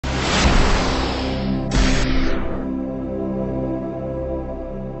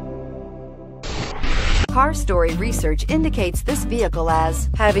Car Story research indicates this vehicle as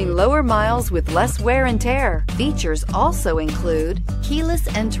having lower miles with less wear and tear. Features also include keyless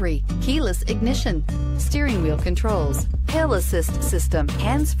entry, keyless ignition, steering wheel controls, hill assist system,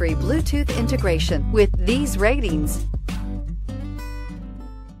 hands-free Bluetooth integration. With these ratings,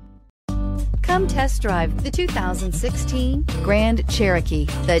 come test drive the 2016 Grand Cherokee.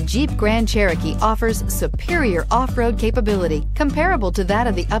 The Jeep Grand Cherokee offers superior off-road capability comparable to that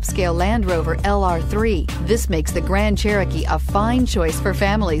of the upscale Land Rover LR3. This makes the Grand Cherokee a fine choice for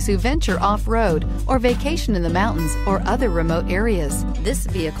families who venture off-road or vacation in the mountains or other remote areas. This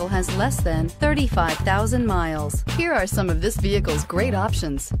vehicle has less than 35,000 miles. Here are some of this vehicle's great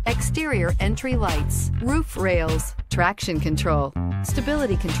options: exterior entry lights, roof rails, traction control,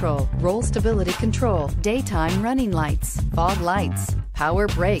 stability control, roll stability control, daytime running lights, fog lights, power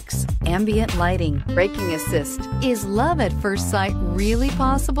brakes, ambient lighting, braking assist. Is love at first sight really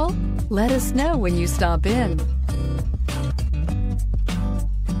possible? Let us know when you stop in.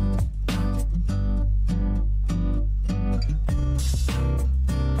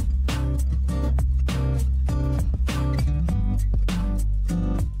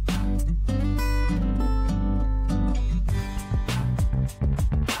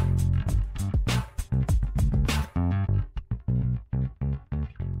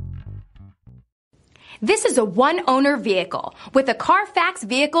 This is a one-owner vehicle with a Carfax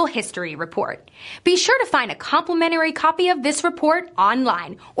Vehicle History Report. Be sure to find a complimentary copy of this report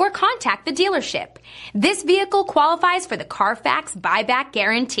online or contact the dealership. This vehicle qualifies for the Carfax Buyback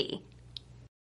Guarantee.